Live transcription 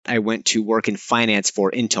I went to work in finance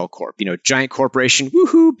for Intel Corp, giant corporation,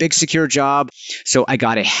 woohoo, big secure job. So I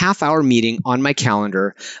got a half-hour meeting on my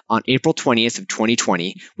calendar on April 20th of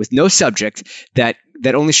 2020 with no subject that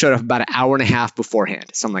only showed up about an hour and a half beforehand.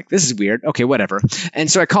 So I'm like, this is weird. Okay, whatever.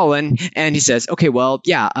 And so I call in and he says, okay, well,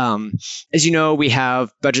 yeah, as you know, we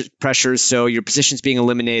have budget pressures, so your position's being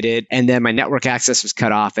eliminated. And then my network access was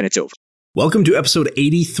cut off and it's over. Welcome to episode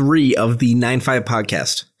 83 of the 9-5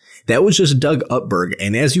 podcast. That was just Doug Utberg.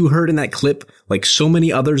 And as you heard in that clip, like so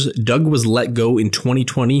many others, Doug was let go in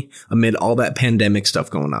 2020 amid all that pandemic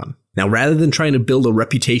stuff going on. Now, rather than trying to build a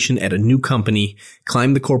reputation at a new company,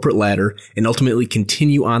 climb the corporate ladder, and ultimately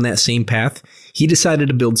continue on that same path, he decided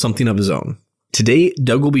to build something of his own. Today,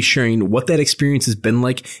 Doug will be sharing what that experience has been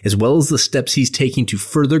like, as well as the steps he's taking to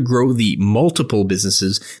further grow the multiple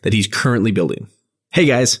businesses that he's currently building. Hey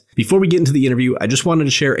guys, before we get into the interview, I just wanted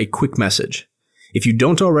to share a quick message. If you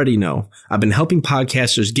don't already know, I've been helping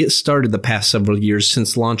podcasters get started the past several years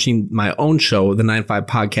since launching my own show, the 9-5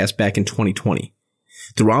 Podcast, back in 2020.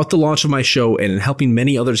 Throughout the launch of my show and in helping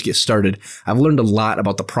many others get started, I've learned a lot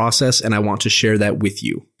about the process and I want to share that with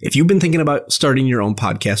you. If you've been thinking about starting your own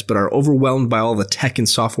podcast but are overwhelmed by all the tech and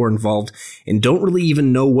software involved and don't really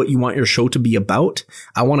even know what you want your show to be about,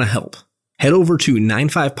 I want to help. Head over to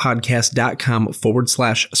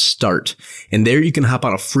 95podcast.com/start. And there you can hop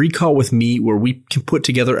on a free call with me where we can put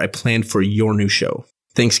together a plan for your new show.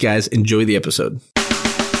 Thanks guys. Enjoy the episode.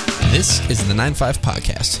 This is the 9-5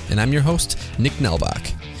 Podcast, and I'm your host, Nick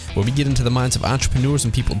Nelbach, where we get into the minds of entrepreneurs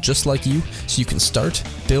and people just like you so you can start,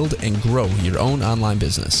 build, and grow your own online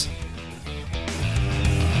business.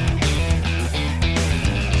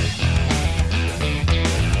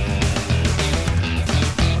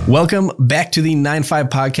 Welcome back to the 9-5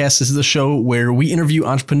 Podcast. This is the show where we interview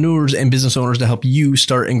entrepreneurs and business owners to help you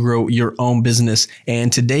start and grow your own business.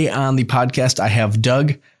 And today on the podcast, I have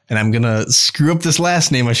Doug. And I'm going to screw up this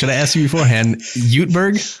last name. I should have asked you beforehand.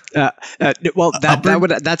 Utberg?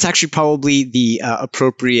 That's actually probably the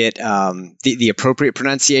appropriate the appropriate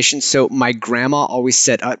pronunciation. So my grandma always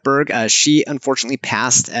said Utberg. She unfortunately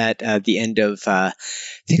passed at the end of I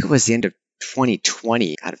think it was the end of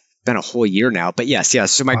 2020. God, it's been a whole year now. But yes.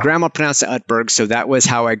 So my grandma pronounced it Utberg, so that was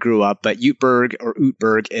how I grew up. But Utberg or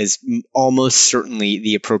Utberg is almost certainly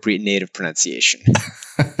the appropriate native pronunciation.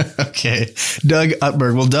 Okay. Doug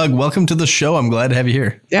Utberg. Well, Doug, welcome to the show. I'm glad to have you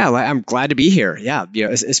here. Yeah, I'm glad to be here. Yeah,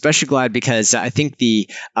 especially glad because I think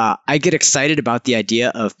I get excited about the idea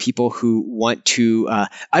of people who want to,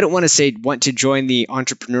 I don't want to say want to join the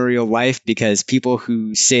entrepreneurial life because people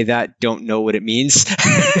who say that don't know what it means,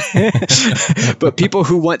 but people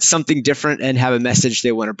who want something different and have a message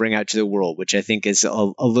they want to bring out to the world, which I think is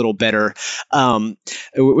a little better,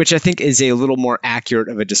 which I think is a little more accurate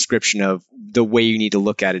of a description of the way you need to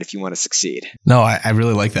look at it if you want to succeed. No, I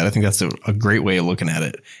really like that. I think that's a great way of looking at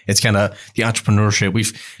it. It's kind of the entrepreneurship.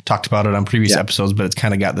 We've talked about it on previous episodes, but it's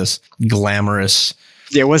kind of got this glamorous.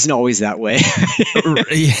 Yeah, it wasn't always that way.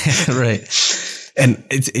 Yeah, right. And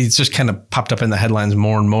it's just kind of popped up in the headlines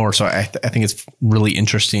more and more. So I think it's really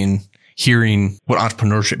interesting hearing what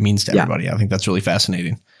entrepreneurship means to everybody. I think that's really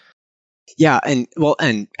fascinating. Yeah, and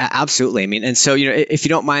absolutely. I mean, and so if you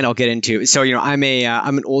don't mind, I'll get into. So I'm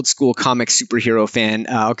an old school comic superhero fan.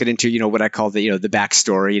 I'll get into what I call the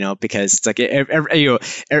backstory. Because it's like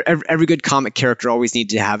every good comic character always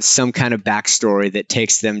needs to have some kind of backstory that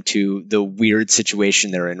takes them to the weird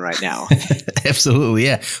situation they're in right now. Absolutely,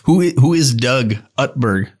 yeah. Who is Doug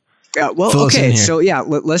Utberg? Okay. So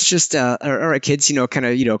let's just, all right, kids,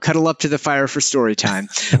 cuddle up to the fire for story time.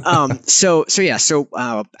 So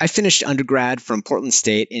I finished undergrad from Portland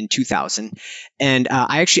State in 2000. And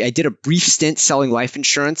I did a brief stint selling life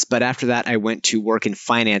insurance, but after that, I went to work in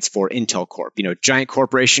finance for Intel Corp, giant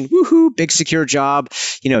corporation, woohoo, big secure job,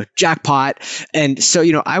 jackpot. And so,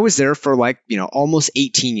 I was there for almost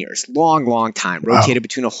 18 years, long time, rotated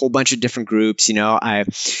between a whole bunch of different groups. I,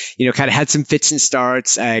 kind of had some fits and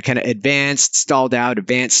starts. I kind of advanced, stalled out,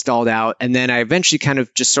 and then I eventually kind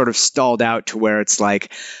of just sort of stalled out to where it's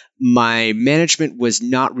like my management was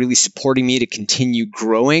not really supporting me to continue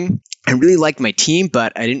growing. I really liked my team,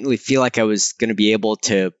 but I didn't really feel like I was going to be able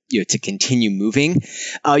to, to continue moving,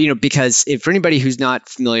 because for anybody who's not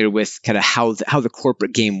familiar with kind of how the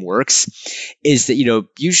corporate game works, is that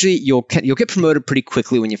usually you'll get promoted pretty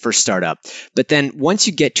quickly when you first start up, but then once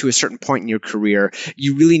you get to a certain point in your career,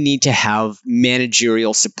 you really need to have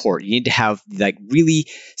managerial support. You need to have really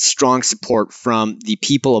strong support from the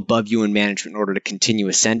people above you in management in order to continue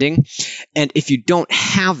ascending. And if you don't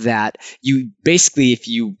have that, you basically, if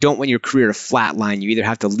you don't want your career to flatline. You either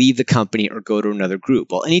have to leave the company or go to another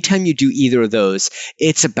group. Well, anytime you do either of those,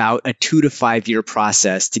 it's about a 2 to 5 year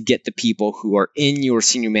process to get the people who are in your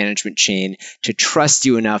senior management chain to trust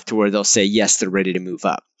you enough to where they'll say, yes, they're ready to move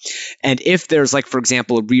up. And if there's, like, for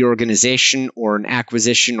example, a reorganization or an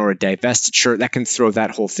acquisition or a divestiture, that can throw that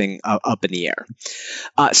whole thing up in the air.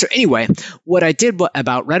 So anyway, what I did right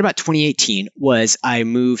about 2018 was I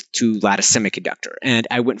moved to Lattice Semiconductor, and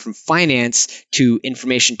I went from finance to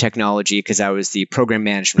information technology because I was the program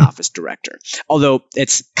management office director. Although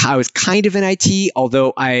I was kind of in IT,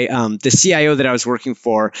 although the CIO that I was working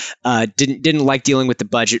for didn't like dealing with the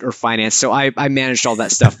budget or finance, so I managed all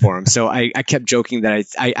that stuff for him. So I kept joking that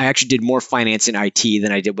I actually did more finance in IT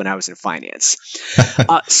than I did when I was in finance.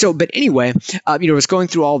 But anyway, I was going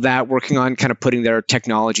through all that, working on kind of putting their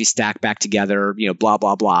technology stack back together, blah,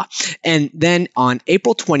 blah, blah. And then on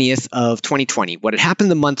April 20th of 2020, what had happened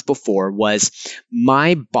the month before was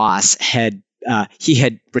my boss had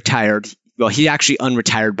retired. Well, he actually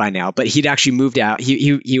unretired by now, but he'd actually moved out.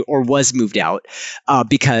 He was moved out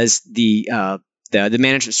because the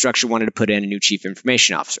management structure wanted to put in a new chief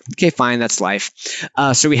information officer. Okay, fine, that's life.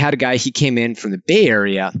 So we had a guy, he came in from the Bay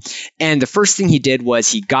Area, and the first thing he did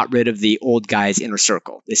was he got rid of the old guy's inner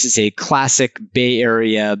circle. This is a classic Bay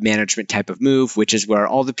Area management type of move, which is where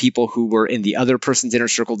all the people who were in the other person's inner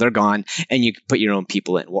circle, they're gone, and you can put your own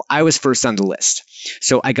people in. Well, I was first on the list.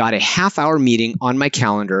 So I got a half-hour meeting on my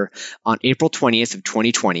calendar on April 20th of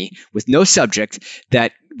 2020 with no subject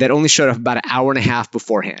that only showed up about an hour and a half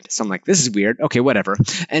beforehand. So I'm like, this is weird. Okay, whatever.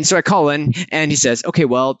 And so I call in and he says, okay,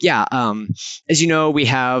 well, yeah, as you know, we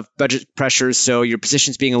have budget pressures, so your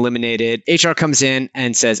position's being eliminated. HR comes in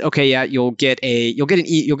and says, okay, yeah, you'll get a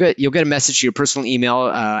message to your personal email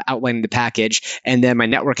outlining the package, and then my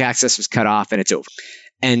network access was cut off and it's over.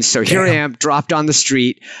 And so here I am, dropped on the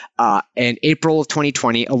street in April of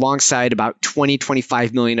 2020, alongside about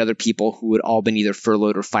 25 million other people who had all been either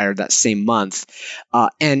furloughed or fired that same month.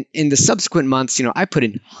 And in the subsequent months, I put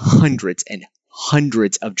in hundreds and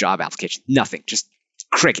hundreds of job applications. Nothing, just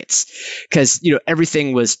crickets, because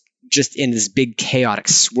everything was just in this big chaotic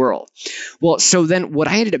swirl. Well, so then what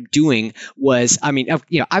I ended up doing was,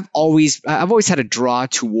 I've always had a draw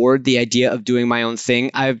toward the idea of doing my own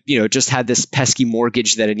thing. I've, just had this pesky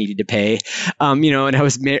mortgage that I needed to pay, and I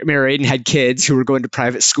was married and had kids who were going to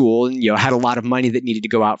private school and, had a lot of money that needed to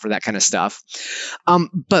go out for that kind of stuff.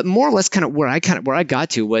 But more or less kind of where I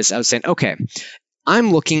got to was I was saying, okay,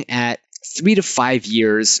 I'm looking at 3 to 5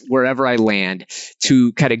 years, wherever I land,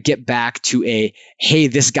 to kind of get back to hey,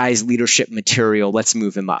 this guy's leadership material, let's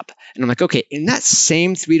move him up. And I'm like, okay, in that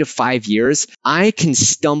same 3 to 5 years, I can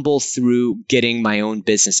stumble through getting my own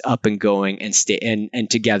business up and going and stay and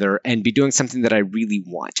together and be doing something that I really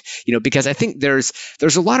want. Because I think there's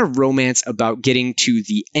a lot of romance about getting to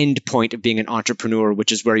the end point of being an entrepreneur,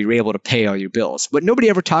 which is where you're able to pay all your bills. What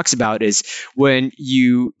nobody ever talks about is when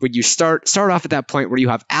you start off at that point where you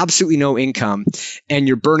have absolutely no income and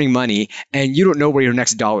you're burning money and you don't know where your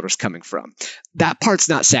next dollar is coming from. That part's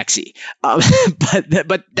not sexy, but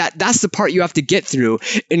that's the part you have to get through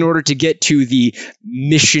in order to get to the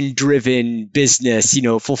mission-driven business,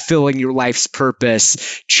 fulfilling your life's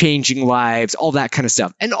purpose, changing lives, all that kind of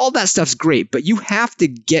stuff. And all that stuff's great, but you have to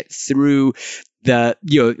get through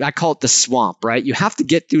I call it the swamp, right? You have to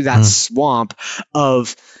get through that swamp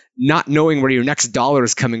of not knowing where your next dollar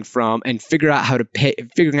is coming from and figuring out how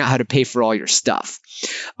to pay for all your stuff.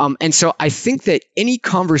 And so I think that any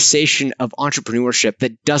conversation of entrepreneurship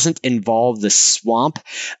that doesn't involve the swamp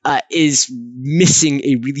is missing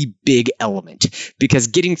a really big element, because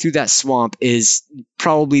getting through that swamp is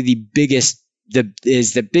probably the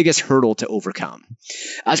biggest hurdle to overcome.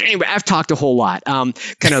 So anyway, I've talked a whole lot. I'm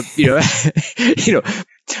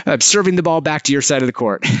serving the ball back to your side of the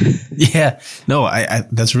court. Yeah, no, I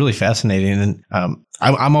that's really fascinating. And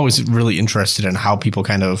I'm always really interested in how people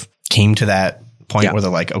kind of came to that point where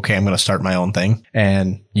they're like, okay, I'm going to start my own thing.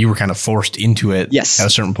 And you were kind of forced into it. Yes. At a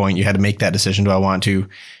certain point, you had to make that decision. Do I want to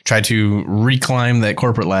try to reclimb that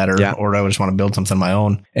corporate ladder, or do I just want to build something of my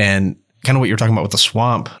own? And kind of what you're talking about with the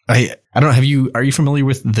swamp. I don't know. Are you familiar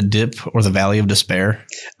with the dip or the valley of despair?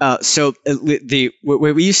 So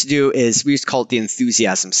what we used to do is we used to call it the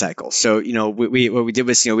enthusiasm cycle. So, what we did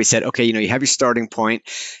was, we said, okay, you have your starting point,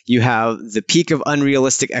 you have the peak of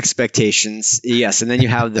unrealistic expectations. Yes. And then you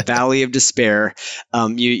have the valley of despair.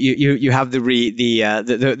 You have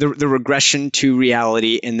the regression to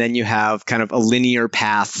reality. And then you have kind of a linear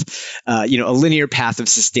path, a linear path of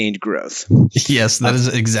sustained growth. Yes. That is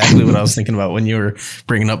exactly what I was thinking about when you were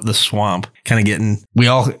bringing up the swamp. We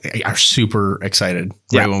all are super excited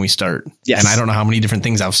right when we start. Yes. And I don't know how many different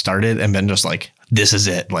things I've started and been just like, this is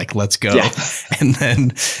it. Like, let's go. Yeah. And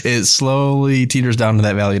then it slowly teeters down to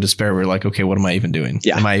that valley of despair. We're like, okay, what am I even doing?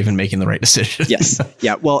 Yeah. Am I even making the right decision? Yes.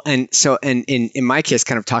 Yeah. Well, and in my case,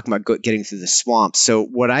 kind of talking about getting through the swamp. So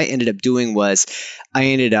what I ended up doing was I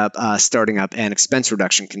ended up starting up an expense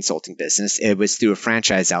reduction consulting business. It was through a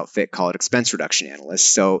franchise outfit called Expense Reduction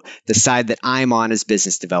Analyst. So the side that I'm on is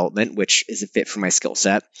business development, which is a fit for my skill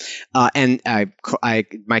set. And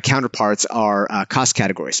my counterparts are cost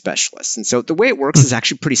category specialists. And so the way it works is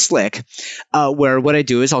actually pretty slick, where what I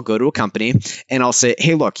do is I'll go to a company and I'll say,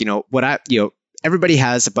 hey, look, everybody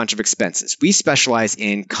has a bunch of expenses. We specialize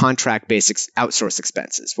in contract-based outsource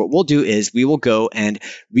expenses. What we'll do is we will go and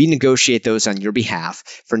renegotiate those on your behalf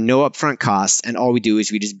for no upfront costs, and all we do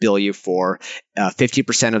is we just bill you for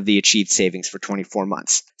 50% of the achieved savings for 24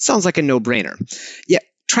 months. Sounds like a no-brainer. Yeah.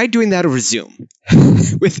 Try doing that over Zoom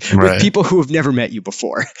with people who have never met you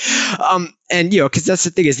before. And, because that's the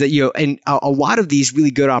thing is that, and a lot of these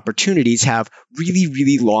really good opportunities have really,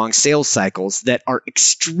 really long sales cycles that are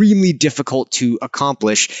extremely difficult to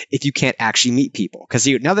accomplish if you can't actually meet people. Because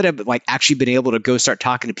now that I've actually been able to go start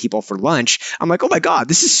talking to people for lunch, I'm like, oh my God,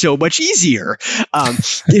 this is so much easier.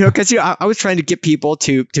 Because I was trying to get people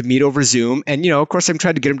to meet over Zoom, and of course I'm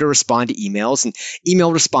trying to get them to respond to emails, and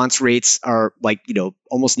email response rates are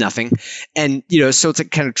almost nothing. And so it's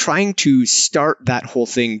kind of trying to start that whole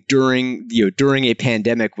thing during a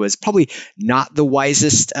pandemic was probably not the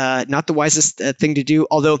wisest thing to do.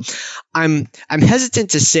 Although I'm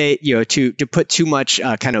hesitant to say to put too much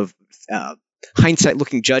kind of hindsight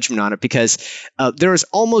looking judgment on it, because there is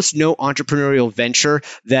almost no entrepreneurial venture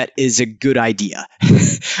that is a good idea.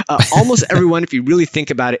 Almost everyone, if you really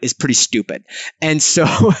think about it, is pretty stupid. And so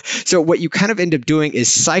what you kind of end up doing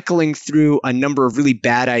is cycling through a number of really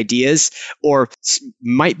bad ideas, or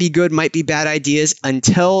might be good, might be bad ideas,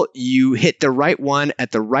 until you hit the right one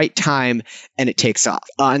at the right time and it takes off.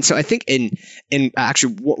 And so I think in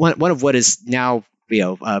actually one of what is now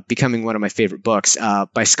becoming one of my favorite books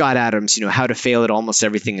by Scott Adams, How to Fail at Almost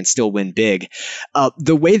Everything and Still Win Big.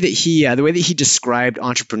 The way that he described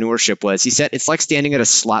entrepreneurship was, he said, it's like standing at a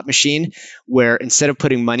slot machine where instead of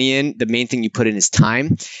putting money in, the main thing you put in is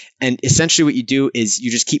time. And essentially what you do is you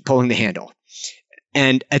just keep pulling the handle.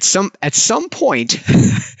 And at some point,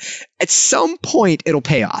 it'll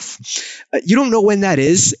pay off. You don't know when that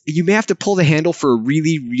is. You may have to pull the handle for a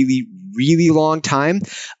really, really, really long time.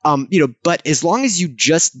 But as long as you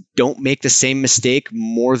just don't make the same mistake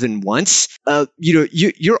more than once,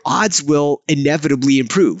 your odds will inevitably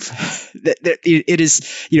improve. It is,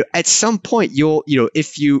 at some point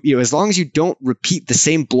as long as you don't repeat the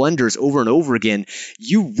same blunders over and over again,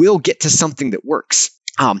 you will get to something that works.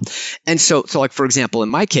 And so like, for example, in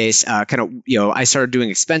my case, I started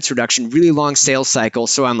doing expense reduction, really long sales cycle.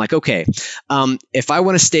 So I'm like, okay, if I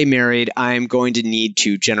want to stay married, I'm going to need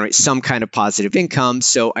to generate some kind of positive income.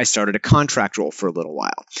 So I started a contract role for a little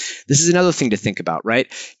while. This is another thing to think about, right?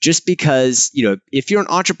 Just because, if you're an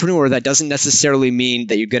entrepreneur, that doesn't necessarily mean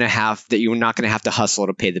that you're not going to have to hustle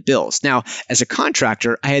to pay the bills. Now, as a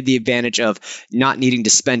contractor, I had the advantage of not needing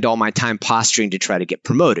to spend all my time posturing to try to get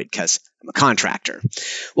promoted, because I'm a contractor.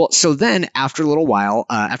 Well, so then after a little while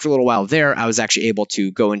there, I was actually able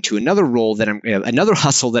to go into another role another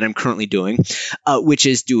hustle that I'm currently doing, which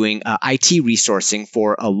is doing IT resourcing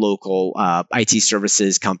for a local IT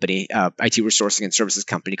services company, IT resourcing and services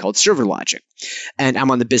company called ServerLogic. And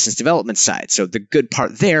I'm on the business development side. So the good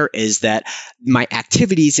part there is that my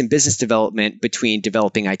activities in business development between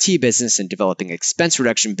developing IT business and developing expense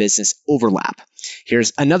reduction business overlap.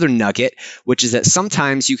 Here's another nugget, which is that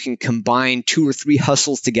sometimes you can combine 2 or 3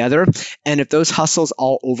 hustles together. And if those hustles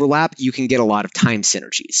all overlap, you can get a lot of time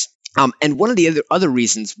synergies. And one of the other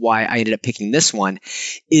reasons why I ended up picking this one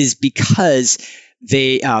is because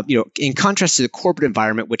they, in contrast to the corporate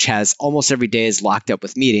environment, which has almost every day is locked up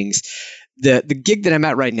with meetings, the gig that I'm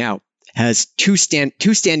at right now has two standing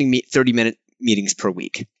 30-minute meetings per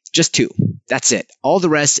week. Just 2. That's it. All the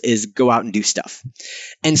rest is go out and do stuff.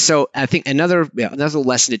 And so I think another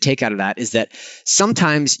lesson to take out of that is that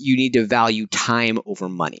sometimes you need to value time over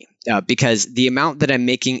money, because the amount that I'm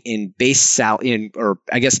making in base salary, or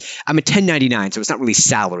I guess I'm a 1099, so it's not really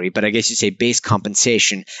salary, but I guess you say base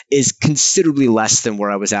compensation is considerably less than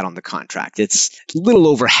where I was at on the contract. It's a little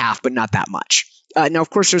over half, but not that much. Now, of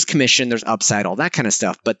course, there's commission, there's upside, all that kind of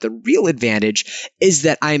stuff. But the real advantage is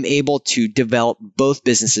that I'm able to develop both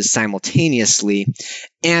businesses simultaneously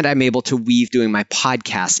and I'm able to weave doing my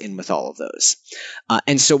podcast in with all of those.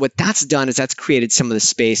 And so what that's done is that's created some of the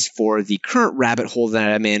space for the current rabbit hole that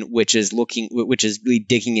I'm in, which is really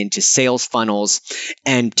digging into sales funnels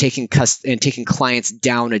and taking clients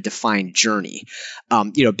down a defined journey.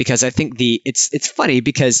 Because I think it's funny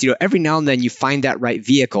because, every now and then you find that right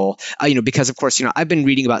vehicle, because of course, I've been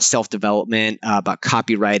reading about self-development, about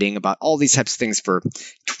copywriting, about all these types of things for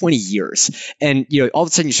 20 years. And, all of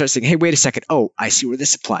a sudden you start saying, hey, wait a second. Oh, I see where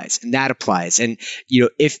this applies and that applies. And,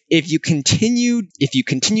 if you continue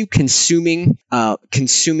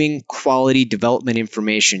consuming quality development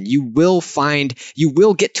information, you will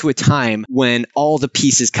get to a time when all the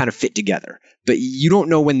pieces kind of fit together, but you don't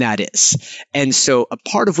know when that is. And so a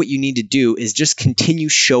part of what you need to do is just continue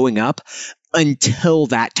showing up until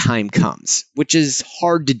that time comes, which is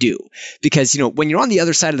hard to do because, when you're on the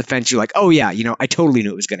other side of the fence, you're like, oh yeah, I totally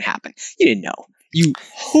knew it was going to happen. You didn't know. You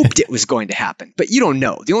hoped it was going to happen, but you don't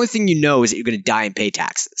know. The only thing you know is that you're going to die and pay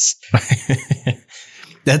taxes.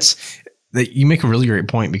 You make a really great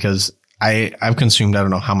point because I've consumed, I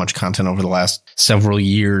don't know how much content over the last several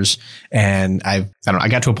years. And I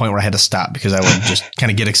got to a point where I had to stop because I would just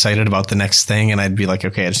kind of get excited about the next thing. And I'd be like,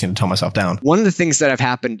 okay, I just need to tone myself down. One of the things that have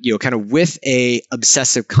happened, kind of with a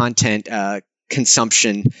obsessive content,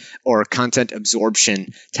 consumption or content absorption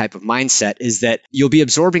type of mindset is that you'll be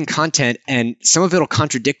absorbing content and some of it will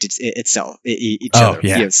contradict itself, each other.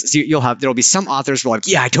 Yeah. So there'll be some authors who are like,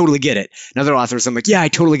 yeah, I totally get it. And other authors, I'm like, yeah, I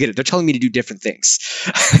totally get it. They're telling me to do different things.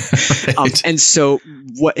 Right. And so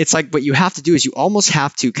what you have to do is you almost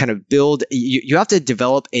have to kind of build, you have to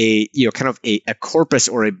develop a corpus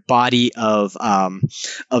or a body of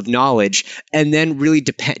knowledge and then really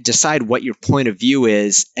decide what your point of view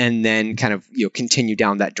is and then kind of, continue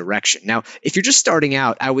down that direction. Now, if you're just starting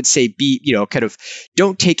out, I would say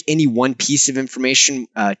don't take any one piece of information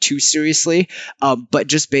too seriously, but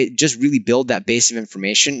just really build that base of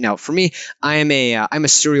information. Now, for me, I'm a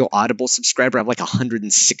serial Audible subscriber. I have like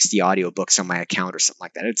 160 audiobooks on my account or something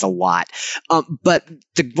like that. It's a lot. But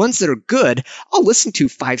the ones that are good, I'll listen to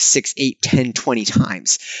 5, 6, 8, 10, 20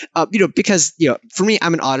 times. Because for me,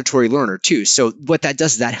 I'm an auditory learner too. So what that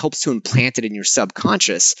does is that helps to implant it in your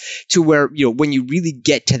subconscious to where, when you really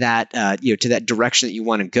get to that, to that direction that you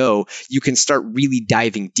want to go, you can start really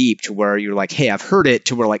diving deep to where you're like, hey, I've heard it,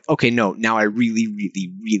 to where like, okay, no, now I really,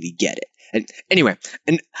 really, really get it. And anyway,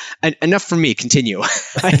 and enough from me. Continue.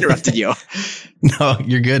 I interrupted you. No,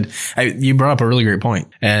 you're good. You brought up a really great point.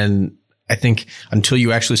 And I think until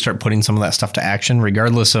you actually start putting some of that stuff to action,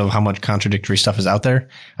 regardless of how much contradictory stuff is out there,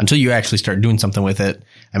 until you actually start doing something with it,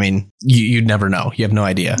 I mean, you'd never know. You have no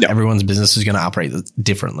idea. No. Everyone's business is going to operate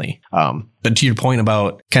differently. But to your point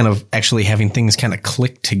about kind of actually having things kind of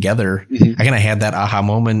click together, I kind of had that aha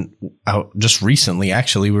moment just recently.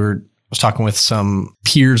 Actually, I was talking with some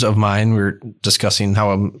peers of mine. We were discussing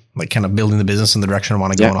how I'm like kind of building the business in the direction I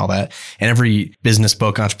want to go and all that. And every business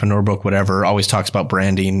book, entrepreneur book, whatever, always talks about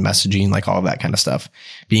branding, messaging, like all of that kind of stuff,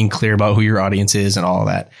 being clear about who your audience is and all of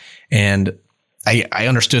that. And I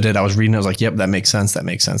understood it. I was reading it. I was like, yep, that makes sense. That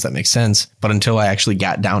makes sense. That makes sense. But until I actually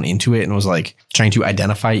got down into it and was like trying to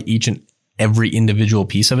identify each and every individual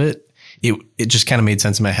piece of it, it just kind of made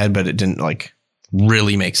sense in my head, but it didn't like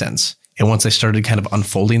really make sense. And once I started kind of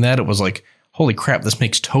unfolding that, it was like, holy crap, this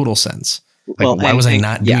makes total sense. Like, why was I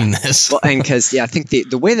not doing this? Well, and because, I think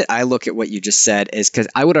the way that I look at what you just said is because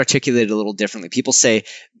I would articulate it a little differently. People say,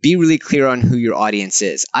 be really clear on who your audience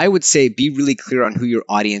is. I would say, be really clear on who your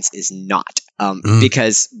audience is not.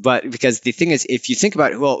 Because the thing is, if you think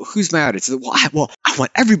about it, well, who's my audience? Well, I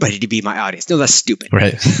want everybody to be my audience. No, that's stupid.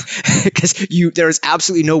 Right. Because there is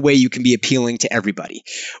absolutely no way you can be appealing to everybody.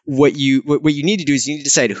 What you need to do is you need to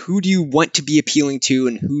decide who do you want to be appealing to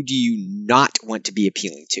and who do you not want to be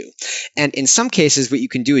appealing to. And in some cases, what you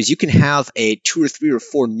can do is you can have 2 or 3 or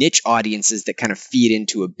 4 niche audiences that kind of feed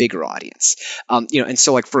into a bigger audience. And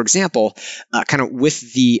so like, for example, kind of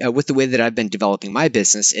with the way that I've been developing my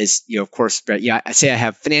business is, of course, I say I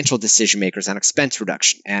have financial decision makers on expense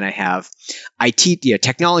reduction, and I have IT,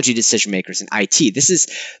 technology decision makers in IT. This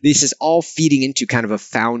is all feeding into kind of a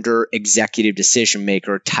founder, executive decision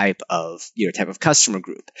maker type of customer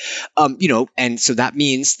group. And so that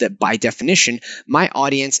means that by definition, my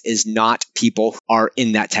audience is not people who are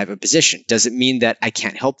in that type of position. Does it mean that I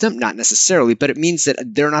can't help them? Not necessarily, but it means that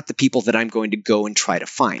they're not the people that I'm going to go and try to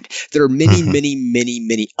find. There are many, many, many,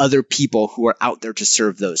 many other people who are out there to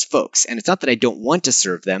serve those folks. And it's not that I don't want to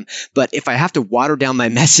serve them, but if I have to water down my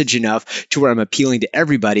message enough to where I'm appealing to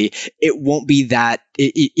everybody, it won't be that,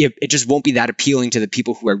 it just won't be that appealing to the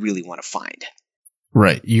people who I really want to find.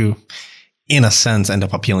 Right. in a sense, end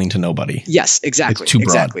up appealing to nobody. Yes, exactly. It's too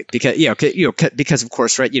broad. Exactly. Because of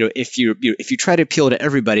course, right, if you try to appeal to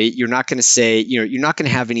everybody, you're not going to say, you're not going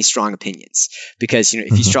to have any strong opinions, because,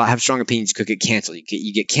 if you have strong opinions, you could get canceled.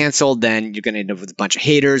 You get canceled, then you're going to end up with a bunch of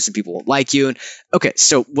haters and people won't like you. And okay,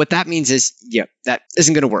 so what that means is, that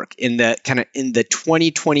isn't going to work in the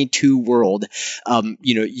 2022 world.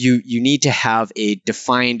 You need to have a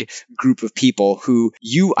defined group of people who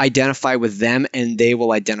you identify with them and they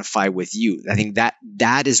will identify with you. I think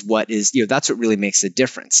that is what is, that's what really makes a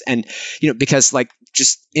difference. And, because like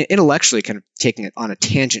just intellectually kind of taking it on a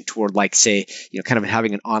tangent toward like, say, kind of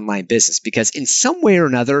having an online business, because in some way or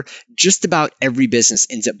another, just about every business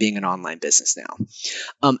ends up being an online business now.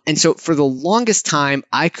 And so for the longest time,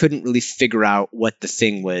 I couldn't really figure out what the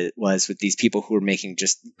thing was with these people who were making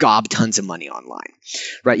just gob tons of money online,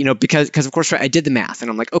 right? Because of course, right, I did the math and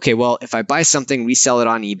I'm like, okay, well, if I buy something, resell it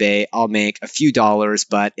on eBay, I'll make a few dollars,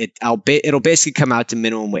 but it'll basically come out to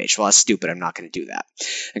minimum wage. Well, that's stupid. I'm not going to do that.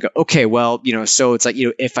 I go, okay, well, so it's like,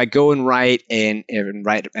 if I go and write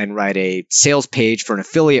a sales page for an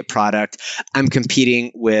affiliate product, I'm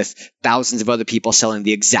competing with thousands of other people selling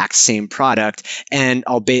the exact same product, and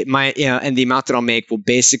and the amount that I'll make will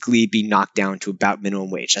basically be knocked down to about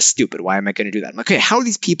minimum wage. That's stupid. Why am I going to do that? I'm like, okay, how are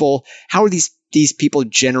these people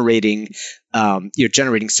generating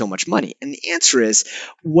generating so much money? And the answer is,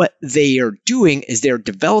 what they are doing is they're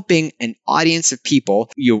developing an audience of people,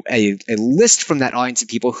 a list from that audience of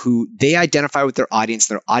people who they identify with their audience,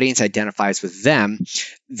 their audience identifies with them.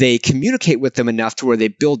 They communicate with them enough to where they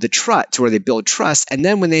build trust. And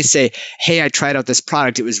then when they say, hey, I tried out this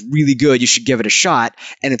product, it was really good, you should give it a shot,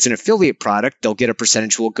 and it's an affiliate product, they'll get a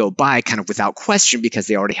percentage who will go buy kind of without question because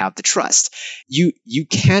they already have the trust. You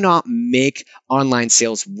cannot make online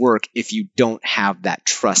sales work if you don't have that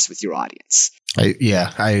trust with your audience.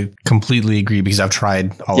 I completely agree, because I've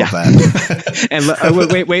tried all of that.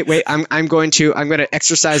 And wait. I'm going to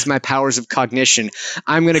exercise my powers of cognition.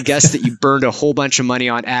 I'm going to guess that you burned a whole bunch of money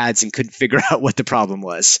on ads and couldn't figure out what the problem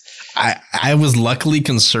was. I was luckily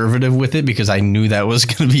conservative with it because I knew that was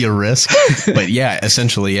going to be a risk. But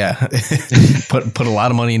essentially, put a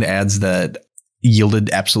lot of money into ads that yielded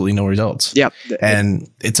absolutely no results. Yep. And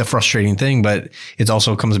it's a frustrating thing, but it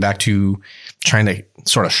also comes back to trying to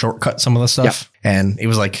sort of shortcut some of the stuff. Yep. And it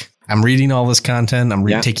was like, I'm reading all this content. I'm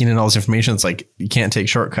taking in all this information. It's like, you can't take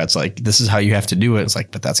shortcuts. Like, this is how you have to do it. It's like,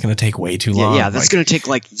 but that's going to take way too long. Yeah, that's going to take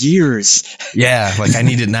like years. Yeah. Like, I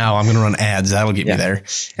need it now. I'm going to run ads. That'll get me there.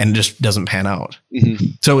 And it just doesn't pan out.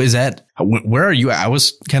 Mm-hmm. So is that, where are you? I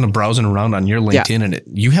was kind of browsing around on your LinkedIn and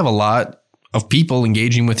you have a lot of people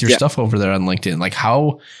engaging with your stuff over there on LinkedIn. Like,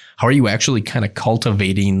 how are you actually kind of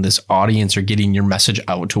cultivating this audience or getting your message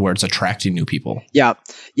out to where it's attracting new people? Yeah.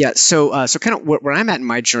 So kind of where I'm at in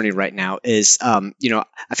my journey right now is, I've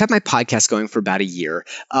had my podcast going for about a year.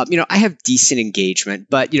 I have decent engagement,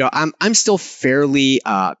 but I'm still fairly,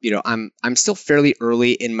 I'm still fairly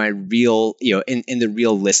early in my real, in the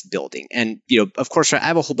real list building. And of course, I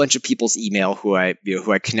have a whole bunch of people's email who I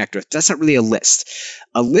connect with. That's not really a list.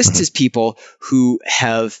 A list is people who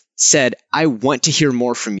have said, I want to hear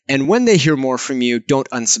more from you. And when they hear more from you, don't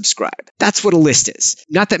unsubscribe. That's what a list is.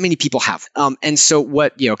 Not that many people have. And so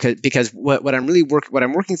because what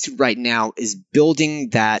I'm working through right now is building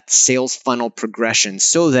that sales funnel progression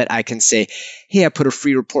so that I can say, hey, I put a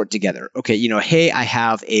free report together. Okay. Hey, I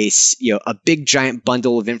have a big giant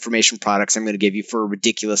bundle of information products I'm going to give you for a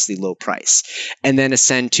ridiculously low price. And then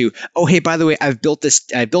ascend to, oh, hey, by the way, I built a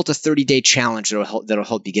 30-day challenge that'll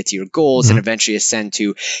help you get to your goals, and eventually ascend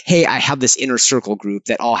to, hey, I have this inner circle group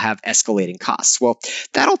that all have escalating costs. Well,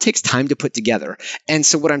 that all takes time to put together. And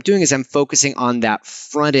so what I'm doing is I'm focusing on that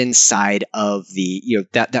front end side of the,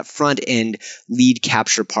 that front end lead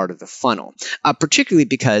capture part of the funnel, particularly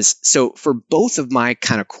because, so for both of my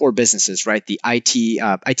kind of core businesses, right, the IT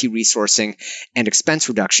resourcing and expense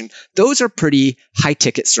reduction, those are pretty high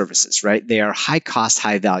ticket services, right? They are high cost,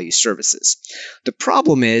 high value services. The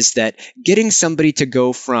problem is that getting somebody to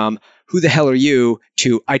go from who the hell are you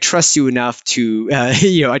to I trust you enough to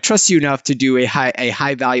do a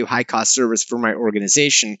high value, high cost service for my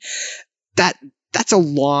organization, that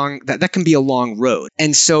can be a long road.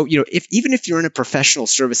 And so, even if you're in a professional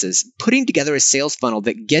services, putting together a sales funnel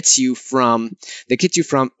that gets you from,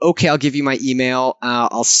 okay, I'll give you my email,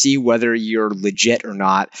 I'll see whether you're legit or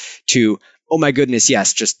not, to, oh my goodness,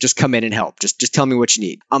 yes, just come in and help. Just tell me what you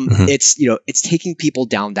need. It's taking people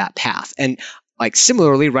down that path. And like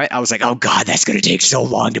similarly, right? I was like, oh God, that's going to take so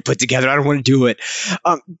long to put together. I don't want to do it.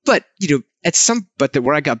 But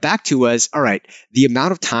where I got back to was, all right, the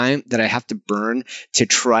amount of time that I have to burn to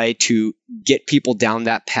try to get people down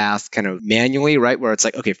that path kind of manually, right? Where it's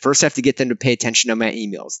like, okay, first I have to get them to pay attention to my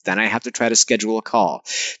emails. Then I have to try to schedule a call.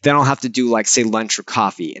 Then I'll have to do like, say, lunch or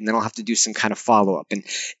coffee. And then I'll have to do some kind of follow-up. And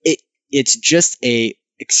it's just a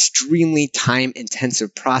extremely time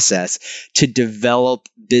intensive process to develop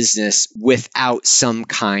business without some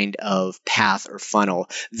kind of path or funnel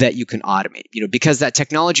that you can automate, because that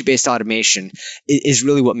technology based automation is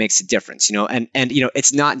really what makes a difference, and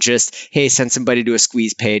it's not just, hey, send somebody to a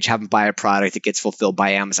squeeze page, have them buy a product that gets fulfilled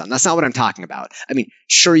by Amazon. That's not what I'm talking about. I mean,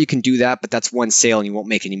 sure, you can do that, but that's one sale and you won't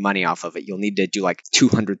make any money off of it. You'll need to do like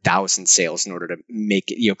 200,000 sales in order to make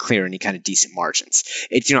it, clear any kind of decent margins.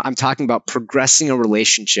 I'm talking about progressing a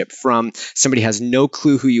relationship from somebody has no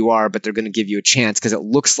clue who you are, but they're going to give you a chance because it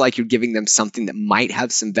looks like you're giving them something that might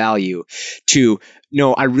have some value, to,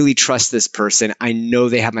 no, I really trust this person. I know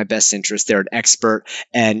they have my best interest. They're an expert,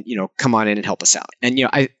 and, come on in and help us out. And,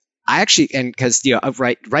 I actually, and because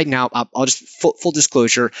right now, I'll just full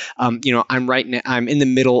disclosure, I'm in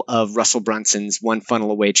the middle of Russell Brunson's One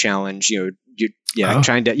Funnel Away challenge.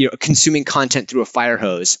 Trying to consuming content through a fire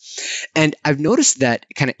hose, and I've noticed that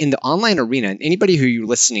kind of in the online arena, and anybody who you're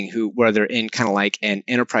listening where they're in kind of like an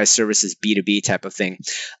enterprise services B2B type of thing,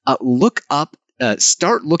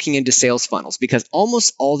 start looking into sales funnels, because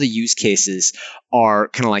almost all the use cases are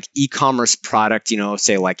kind of like e-commerce product,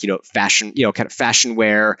 say like, fashion, kind of fashion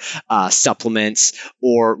wear, supplements,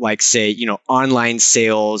 or like, say, online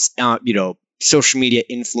sales, social media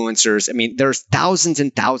influencers. I mean, there's thousands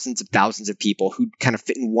and thousands of people who kind of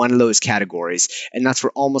fit in one of those categories. And that's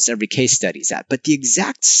where almost every case study is at. But the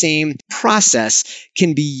exact same process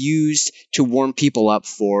can be used to warm people up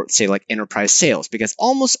for, say, like enterprise sales, because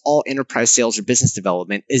almost all enterprise sales or business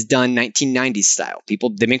development is done 1990s style.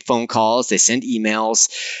 People, they make phone calls, they send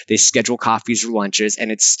emails, they schedule coffees or lunches,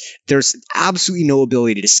 and there's absolutely no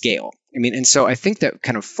ability to scale. I mean, and so I think that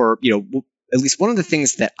kind of for, at least one of the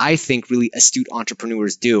things that I think really astute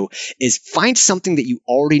entrepreneurs do is find something that you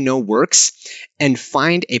already know works, and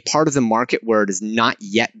find a part of the market where it is not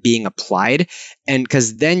yet being applied. And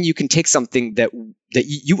because then you can take something that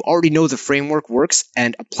you already know the framework works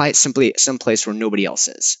and apply it simply at some place where nobody else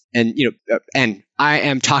is. And, and I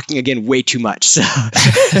am talking again way too much. So,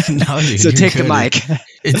 no, dude, so take good. The mic.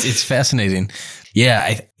 It's fascinating.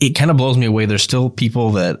 Yeah. It kind of blows me away. There's still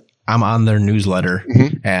people that I'm on their newsletter,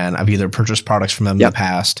 and I've either purchased products from them in the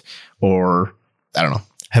past, or I don't know,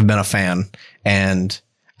 have been a fan, and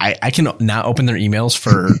I can not open their emails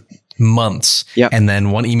for months. And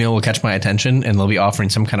then one email will catch my attention and they'll be offering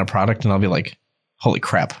some kind of product, and I'll be like, holy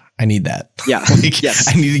crap, I need that. Yeah. Yes.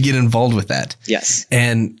 I need to get involved with that. Yes.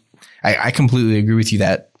 And I completely agree with you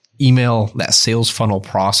that email, that sales funnel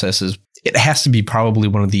process it has to be probably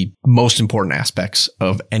one of the most important aspects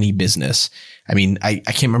of any business. I mean, I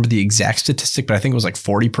can't remember the exact statistic, but I think it was like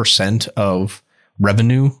 40% of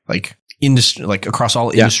revenue, like industry, like across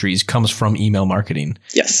all industries, comes from email marketing.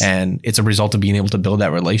 Yes. And it's a result of being able to build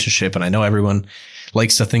that relationship. And I know everyone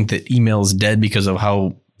likes to think that email is dead because of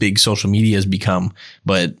how big social media has become,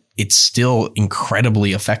 but it's still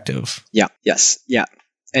incredibly effective. Yeah. Yes. Yeah.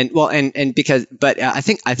 And well, and because, but I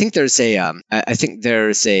think there's an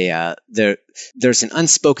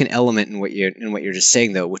unspoken element in what you're just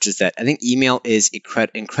saying, though, which is that I think email is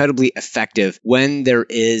incredibly effective when there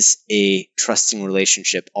is a trusting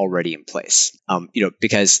relationship already in place.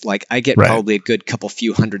 Because like I get probably a good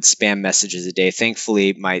few hundred spam messages a day.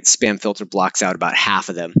 Thankfully, my spam filter blocks out about half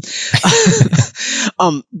of them.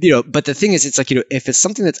 But the thing is, it's like, if it's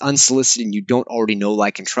something that's unsolicited and you don't already know,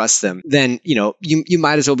 like, and trust them, then, you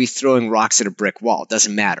might as well be throwing rocks at a brick wall. It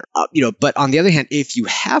doesn't matter. But on the other hand, if you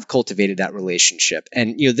have cultivated that relationship,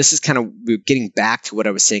 and, this is kind of getting back to what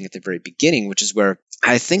I was saying at the very beginning, which is where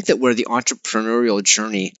I think that where the entrepreneurial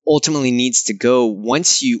journey ultimately needs to go,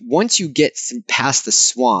 once you get past the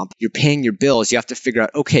swamp, you're paying your bills, you have to figure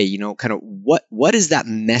out, okay, kind of what is that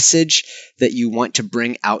message that you want to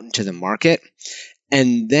bring out into the market?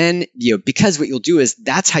 And then, because what you'll do is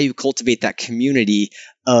that's how you cultivate that community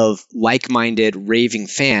of like-minded raving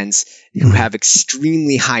fans who have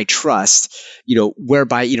extremely high trust,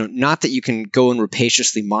 whereby, not that you can go and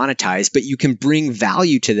rapaciously monetize, but you can bring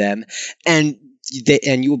value to them, and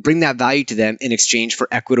you will bring that value to them in exchange for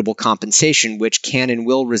equitable compensation, which can and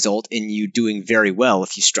will result in you doing very well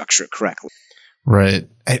if you structure it correctly. Right.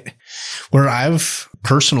 Where I've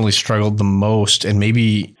personally struggled the most, and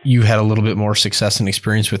maybe you had a little bit more success and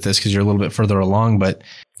experience with this because you're a little bit further along, but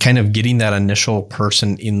kind of getting that initial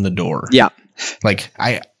person in the door. Yeah. Like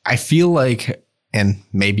I feel like and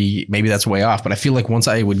maybe that's way off, but I feel like once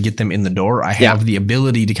I would get them in the door, I have the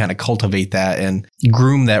ability to kind of cultivate that and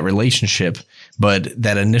groom that relationship. But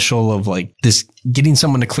that initial of like this, getting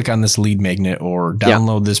someone to click on this lead magnet or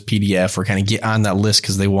download this PDF or kind of get on that list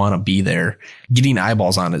because they want to be there, getting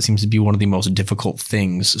eyeballs on it seems to be one of the most difficult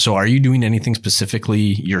things. So are you doing anything specifically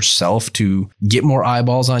yourself to get more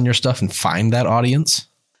eyeballs on your stuff and find that audience?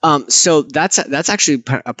 So that's actually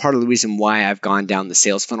a part of the reason why I've gone down the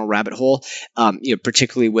sales funnel rabbit hole,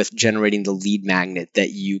 particularly with generating the lead magnet that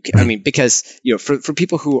you can, I mean, because, for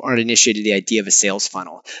people who aren't initiated the idea of a sales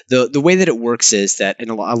funnel, the way that it works is that in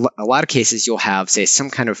a lot of cases, you'll have, say, some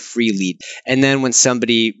kind of free lead. And then when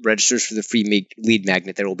somebody registers for the free lead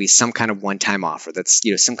magnet, there will be some kind of one-time offer that's,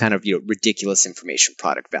 some kind of, ridiculous information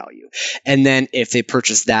product value. And then if they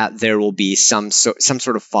purchase that, there will be some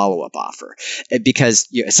sort of follow-up offer, because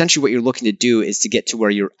essentially what you're looking to do is to get to where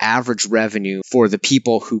your average revenue for the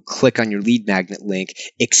people who click on your lead magnet link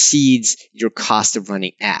exceeds your cost of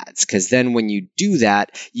running ads. Because then when you do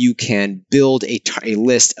that, you can build a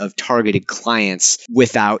list of targeted clients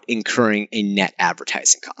without incurring a net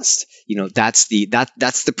advertising cost. That's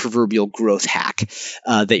the proverbial growth hack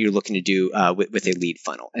that you're looking to do with a lead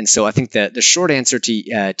funnel. And so I think that the short answer to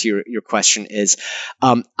your question is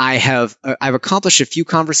I've accomplished a few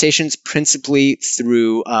conversations, principally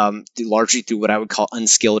largely through what I would call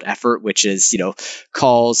unskilled effort, which is,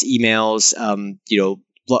 calls, emails,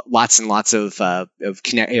 lots and lots of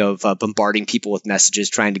bombarding people with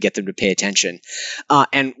messages, trying to get them to pay attention.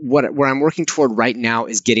 And where I'm working toward right now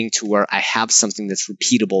is getting to where I have something that's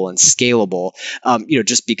repeatable and scalable,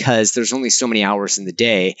 just because there's only so many hours in the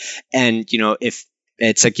day. And, if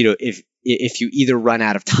it's like, if you either run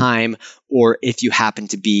out of time or if you happen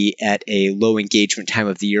to be at a low engagement time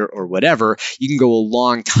of the year or whatever, you can go a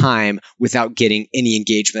long time without getting any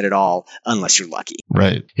engagement at all unless you're lucky.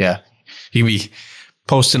 Right. Yeah. You can be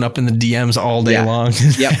posting up in the DMs all day long and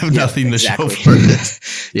have nothing to show for it.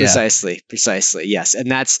 Precisely. Yes.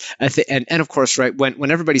 And that's and of course, right, when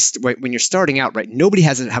you're starting out, right, nobody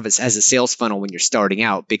has a sales funnel when you're starting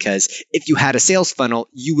out, because if you had a sales funnel,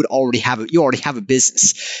 you already have a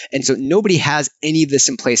business. And so nobody has any of this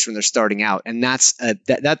in place when they're starting out. And that's a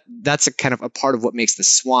kind of a part of what makes the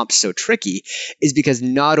swamp so tricky, is because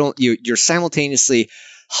not only you're simultaneously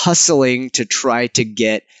hustling to try to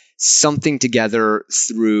get something together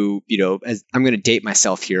through, as I'm going to date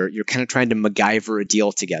myself here, you're kind of trying to MacGyver a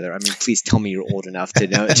deal together. I mean, please tell me you're old enough to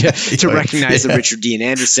know to recognize the Richard Dean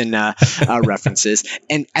Anderson references.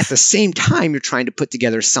 And at the same time, you're trying to put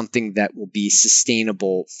together something that will be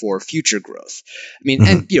sustainable for future growth. I mean,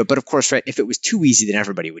 and but of course, right, if it was too easy, then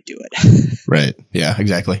everybody would do it. Right. Yeah,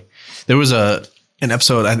 exactly. There was an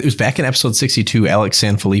episode, it was back in episode 62, Alex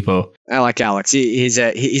Sanfilippo. I like Alex. He's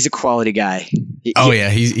a quality guy.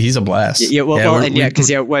 He's a blast.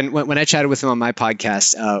 When I chatted with him on my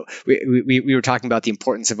podcast, we were talking about the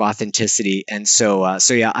importance of authenticity, and so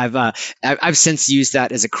I've since used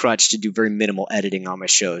that as a crutch to do very minimal editing on my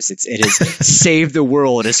shows. It has saved the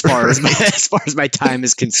world as far as my time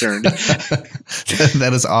is concerned. That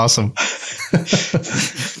is awesome.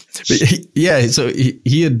 So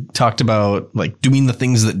he had talked about like doing the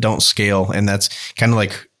things that don't scale, and that's kind of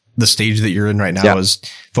like the stage that you're in right now is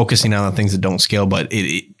focusing on the things that don't scale, but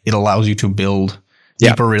it allows you to build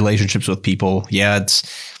deeper relationships with people. Yeah,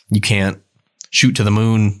 you can't shoot to the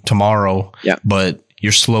moon tomorrow, but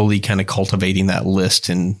you're slowly kind of cultivating that list,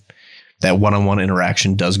 and that one-on-one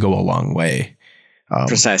interaction does go a long way.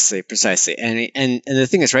 Precisely. And the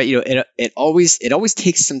thing is, right, it always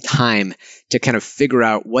takes some time to kind of figure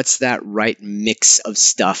out what's that right mix of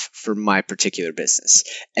stuff for my particular business.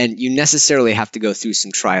 And you necessarily have to go through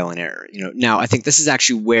some trial and error. Now I think this is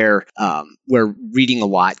actually where reading a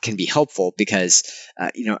lot can be helpful, because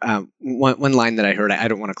one line that I heard, I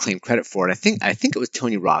don't want to claim credit for it. I think it was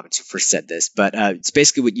Tony Robbins who first said this, but it's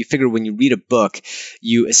basically what you figure when you read a book,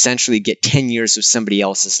 you essentially get 10 years of somebody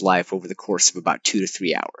else's life over the course of about 2 to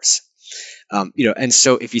 3 hours. And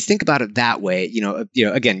so if you think about it that way,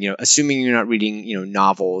 again, assuming you're not reading,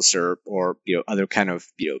 novels or other kind of,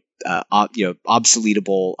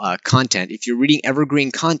 obsoletable content. If you're reading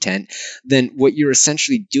evergreen content, then what you're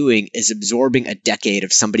essentially doing is absorbing a decade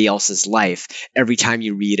of somebody else's life every time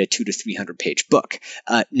you read a 200 to 300 page book.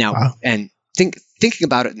 And think thinking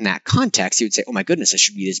about it in that context, you would say, oh my goodness, I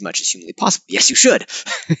should read as much as humanly possible. Yes, you should.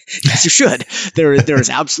 Yes, you should. There is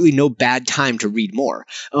absolutely no bad time to read more,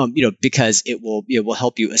 because it will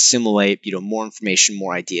help you assimilate, more information,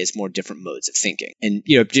 more ideas, more different modes of thinking. And,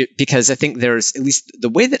 because I think there's, at least the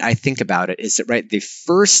way that I think about it is that, right,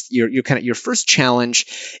 your first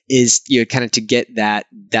challenge is, kind of to get that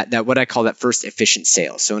what I call that first efficient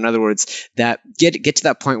sale. So in other words, that get to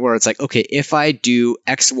that point where it's like, okay, if I do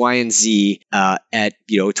X, Y, and Z,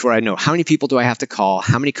 to where I know how many people do I have to call,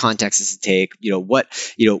 how many contacts does it take,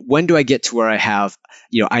 when do I get to where I have,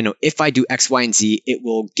 I know if I do X, Y, and Z, it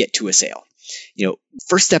will get to a sale.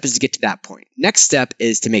 First step is to get to that point. Next step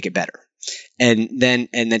is to make it better. And then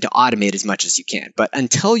to automate as much as you can. But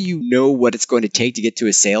until you know what it's going to take to get to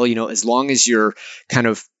a sale, as long as you're kind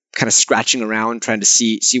of scratching around trying to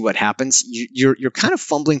see what happens, you're kind of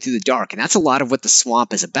fumbling through the dark. And that's a lot of what the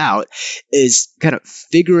swamp is about, is kind of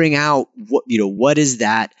figuring out what is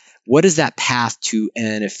that path to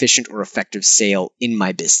an efficient or effective sale in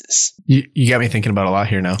my business. You got me thinking about a lot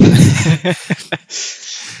here now.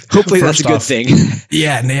 Hopefully that's a good thing.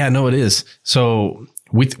 Yeah, no, it is. So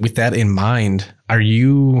with that in mind, are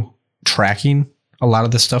you tracking a lot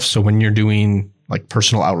of this stuff? So when you're doing like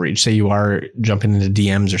personal outreach, say you are jumping into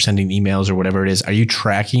DMs or sending emails or whatever it is, are you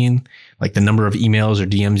tracking like the number of emails or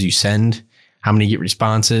DMs you send? How many get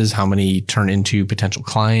responses? How many turn into potential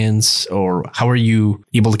clients? Or how are you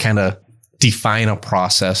able to kind of define a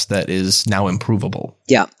process that is now improvable?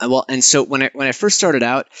 Yeah, well, and so when I first started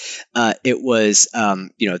out, it was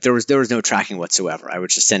there was no tracking whatsoever. I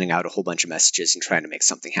was just sending out a whole bunch of messages and trying to make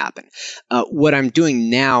something happen. What I'm doing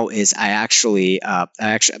now is I'm actually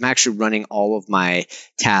running all of my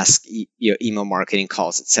task, email marketing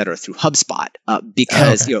calls, etc., through HubSpot,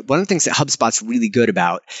 because one of the things that HubSpot's really good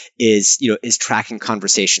about is tracking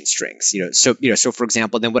conversation strings. So for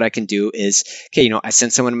example, then what I can do is, I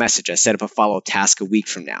send someone a message, I set up a follow-up task a week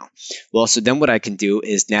from now. Well, so then what I can do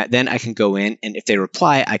is then I can go in, and if they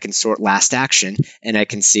reply, I can sort last action, and I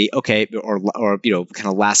can see, or kind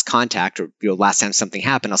of last contact, or last time something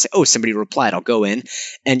happened, I'll say, oh, somebody replied. I'll go in,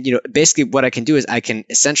 and basically what I can do is I can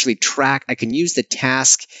essentially track. I can use the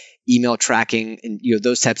task, email tracking, and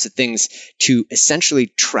those types of things to essentially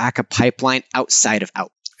track a pipeline outside of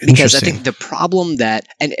Outlook. Because I think the problem that,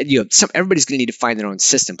 and everybody's going to need to find their own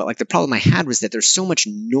system, but like the problem I had was that there's so much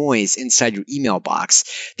noise inside your email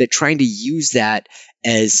box that trying to use that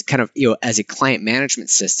as kind of, as a client management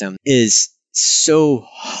system is so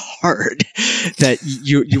hard that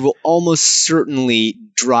you will almost certainly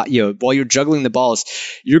drop, while you're juggling the balls,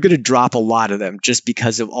 you're going to drop a lot of them just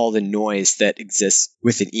because of all the noise that exists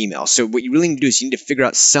with an email. So what you really need to do is you need to figure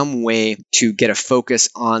out some way to get a focus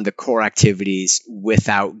on the core activities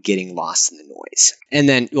without getting lost in the noise. And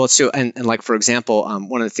then, and like, for example,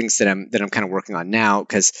 one of the things that I'm kind of working on now,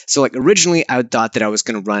 like originally I thought that I was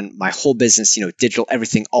going to run my whole business, digital,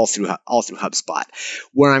 everything all through HubSpot.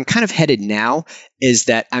 Where I'm kind of headed now is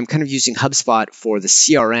that I'm kind of using HubSpot for the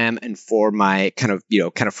CRM and for my kind of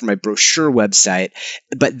for my brochure website,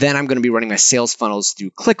 but then I'm going to be running my sales funnels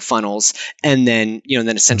through ClickFunnels, and then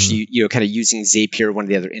essentially kind of using Zapier, one of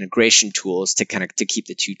the other integration tools, to keep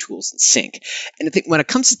the two tools in sync. And I think when it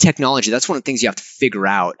comes to technology, that's one of the things you have to figure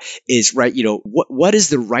out is, right, what is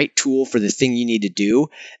the right tool for the thing you need to do,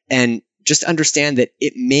 and just understand that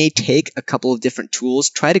it may take a couple of different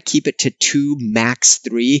tools. Try to keep it to 2, max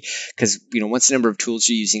 3, because once the number of tools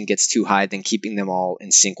you're using gets too high, then keeping them all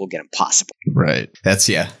in sync will get impossible. Right.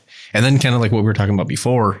 And then kind of like what we were talking about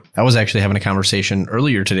before, I was actually having a conversation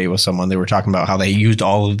earlier today with someone. They were talking about how they used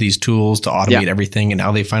all of these tools to automate everything, and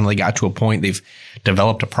now they finally got to a point, they've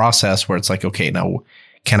developed a process where it's like, okay, now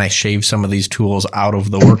can I shave some of these tools out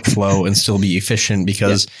of the workflow and still be efficient?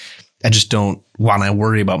 Because I just don't want to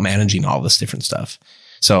worry about managing all this different stuff.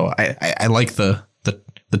 So I like the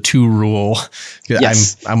 2 rule.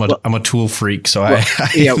 Yes. I'm a tool freak, so I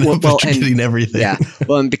getting everything. Yeah.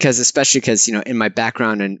 Well, and especially because in my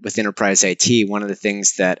background and with enterprise IT, one of the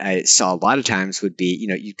things that I saw a lot of times would be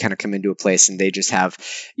you kind of come into a place and they just have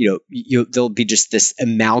there'll be just this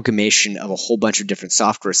amalgamation of a whole bunch of different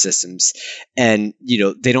software systems, and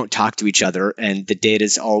they don't talk to each other, and the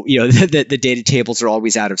data's all the data tables are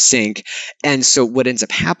always out of sync, and so what ends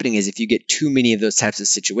up happening is if you get too many of those types of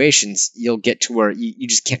situations, you'll get to where you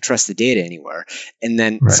just can't trust the data anywhere. And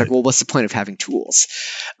then it's like, well, what's the point of having tools?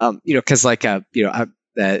 Because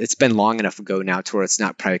it's been long enough ago now to where it's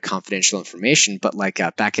not probably confidential information, but like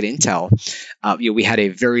back at Intel, we had a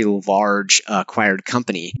very large acquired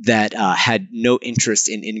company that had no interest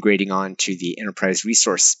in integrating onto the enterprise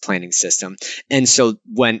resource planning system. And so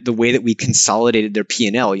when the way that we consolidated their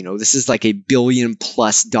P&L, this is like $1 billion+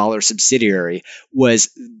 subsidiary, was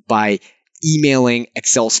by emailing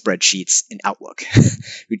Excel spreadsheets in Outlook.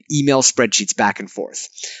 We'd email spreadsheets back and forth.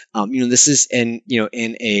 This is in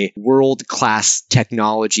a world-class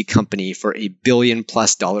technology company for $1 billion+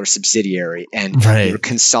 subsidiary, and we're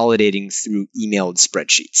consolidating through emailed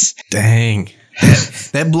spreadsheets. Dang.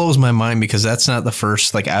 That blows my mind, because that's not the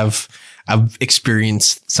first, like I've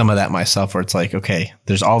experienced some of that myself, where it's like, okay,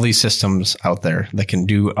 there's all these systems out there that can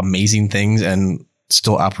do amazing things and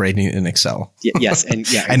still operating in Excel. Yes. And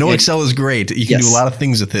I know Excel is great. You can do a lot of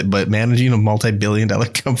things with it, but managing a multi-billion-dollar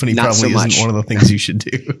company probably isn't one of the things you should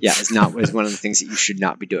do. It's one of the things that you should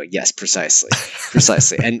not be doing. Yes, precisely.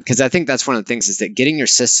 And because I think that's one of the things, is that getting your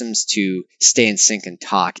systems to stay in sync and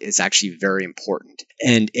talk is actually very important.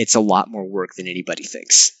 And it's a lot more work than anybody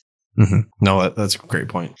thinks. Mm-hmm. No, that's a great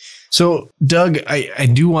point. So, Doug, I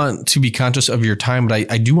do want to be conscious of your time, but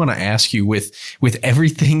I do want to ask you, with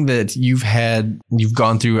everything that you've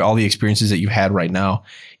gone through, all the experiences that you had right now,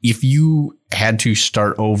 if you had to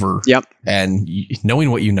start over, and knowing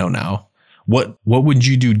what you know now, what would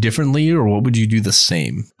you do differently, or what would you do the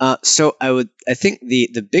same? So I think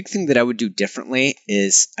the big thing that I would do differently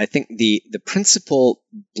is, I think the principal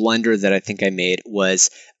blunder that I think I made was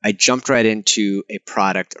I jumped right into a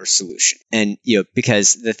product or solution. And,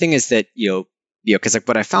 because the thing is that, because like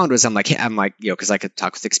what I found was because I could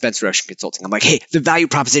talk with expense reduction consulting. I'm like, hey, the value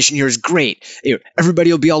proposition here is great.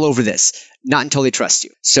 Everybody will be all over this. Not until they trust you.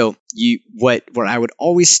 So where I would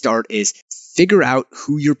always start is figure out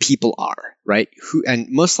who your people are, right? And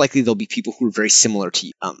most likely there'll be people who are very similar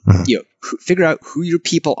to you. Figure out who your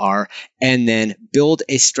people are, and then build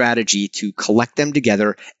a strategy to collect them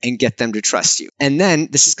together and get them to trust you. And then,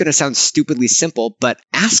 this is going to sound stupidly simple, but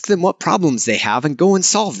ask them what problems they have and go and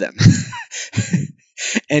solve them.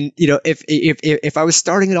 And if I was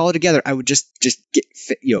starting it all together, I would just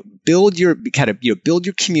build your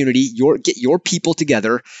community, get your people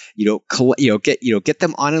together, get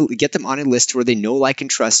them on a list where they know, like,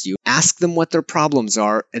 and trust you. Ask them what their problems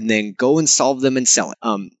are, and then go and solve them and sell it.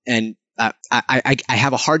 I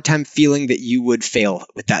have a hard time feeling that you would fail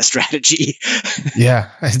with that strategy.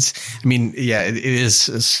 It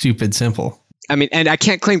is stupid simple. And I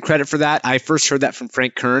can't claim credit for that. I first heard that from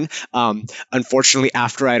Frank Kern. Unfortunately,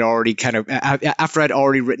 after I'd already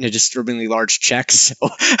written a disturbingly large check, so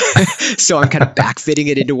I'm kind of backfitting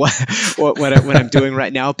it into what I'm doing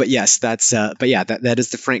right now. But yes, that is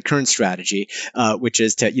the Frank Kern strategy, which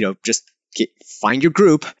is to just find your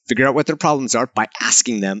group, figure out what their problems are by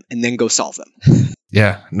asking them, and then go solve them.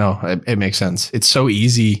 Yeah, no, it makes sense. It's so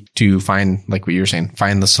easy to find, like what you're saying,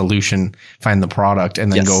 find the solution, find the product,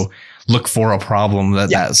 and then go look for a problem that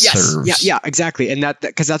serves. Yeah, exactly. And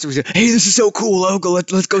because that's what we say. Hey, this is so cool.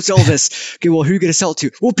 Let's go sell this. Okay, well, who are you going to sell it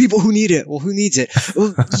to? Well, people who need it. Well, who needs it?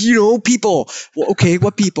 Well, people. Well, okay,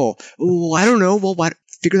 what people? Well, I don't know. Well, what?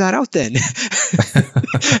 Figure that out then.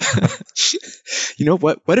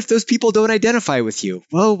 What if those people don't identify with you?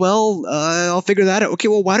 Well, I'll figure that out. Okay,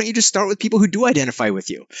 well, why don't you just start with people who do identify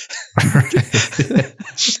with you?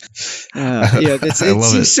 It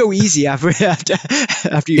seems so easy after you hit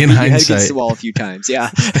against the wall a few times.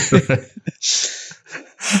 Yeah.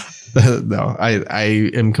 No,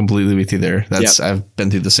 I am completely with you there. I've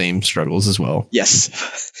been through the same struggles as well. Yes.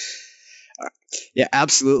 Yeah,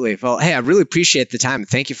 absolutely. Well, hey, I really appreciate the time.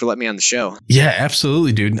 Thank you for letting me on the show. Yeah,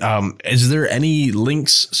 absolutely, dude. Is there any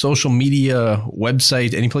links, social media,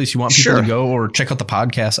 website, any place you want people to go, or check out the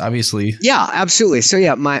podcast, obviously? Yeah, absolutely. So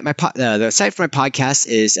yeah, the site for my podcast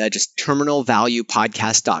is just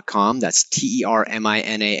terminalvaluepodcast.com. That's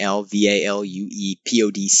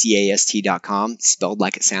terminalvaluepodcast.com, spelled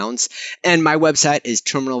like it sounds. And my website is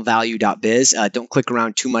terminalvalue.biz. Don't click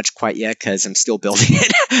around too much quite yet, because I'm still building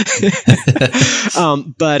it.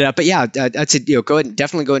 But yeah, that's it.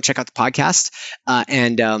 Definitely go and check out the podcast.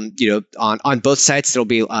 And on both sites, there'll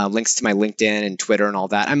be links to my LinkedIn and Twitter and all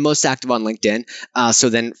that. I'm most active on LinkedIn. So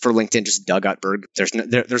then for LinkedIn, just Doug Utberg.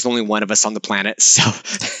 There's only one of us on the planet, so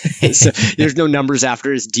there's no numbers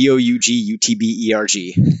after. It's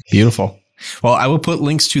DOUGUTBERG. Beautiful. Well, I will put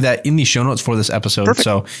links to that in the show notes for this episode. Perfect.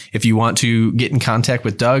 So if you want to get in contact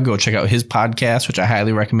with Doug, go check out his podcast, which I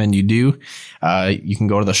highly recommend you do. You can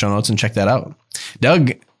go to the show notes and check that out.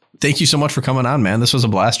 Doug, thank you so much for coming on, man. This was a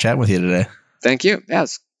blast chatting with you today. Thank you. Yeah,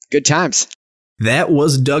 it's good times. That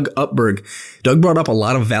was Doug Upberg. Doug brought up a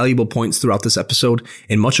lot of valuable points throughout this episode,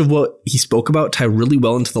 and much of what he spoke about tie really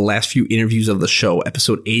well into the last few interviews of the show.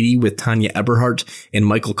 Episode 80 with Tanya Eberhardt and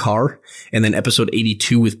Michael Carr, and then episode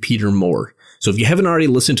 82 with Peter Moore. So if you haven't already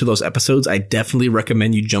listened to those episodes, I definitely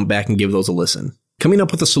recommend you jump back and give those a listen. Coming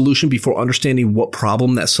up with a solution before understanding what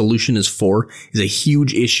problem that solution is for is a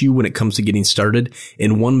huge issue when it comes to getting started,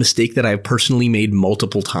 and one mistake that I've personally made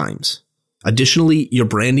multiple times. Additionally, your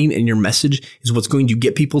branding and your message is what's going to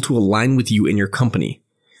get people to align with you and your company.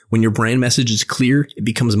 When your brand message is clear, it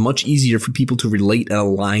becomes much easier for people to relate and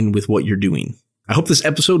align with what you're doing. I hope this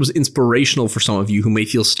episode was inspirational for some of you who may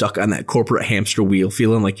feel stuck on that corporate hamster wheel,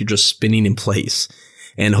 feeling like you're just spinning in place.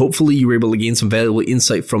 And hopefully you were able to gain some valuable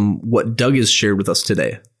insight from what Doug has shared with us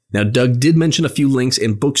today. Now, Doug did mention a few links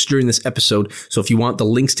and books during this episode, so if you want the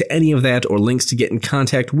links to any of that or links to get in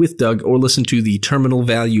contact with Doug or listen to the Terminal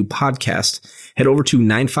Value podcast, head over to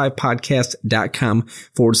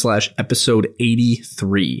 95podcast.com/episode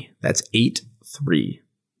 83. That's 83.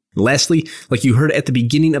 Lastly, like you heard at the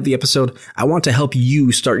beginning of the episode, I want to help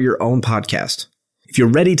you start your own podcast. If you're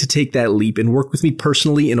ready to take that leap and work with me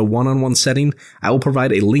personally in a one-on-one setting, I will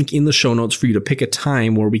provide a link in the show notes for you to pick a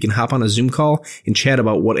time where we can hop on a Zoom call and chat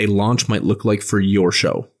about what a launch might look like for your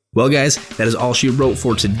show. Well, guys, that is all she wrote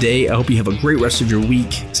for today. I hope you have a great rest of your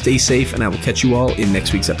week. Stay safe, and I will catch you all in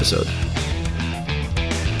next week's episode.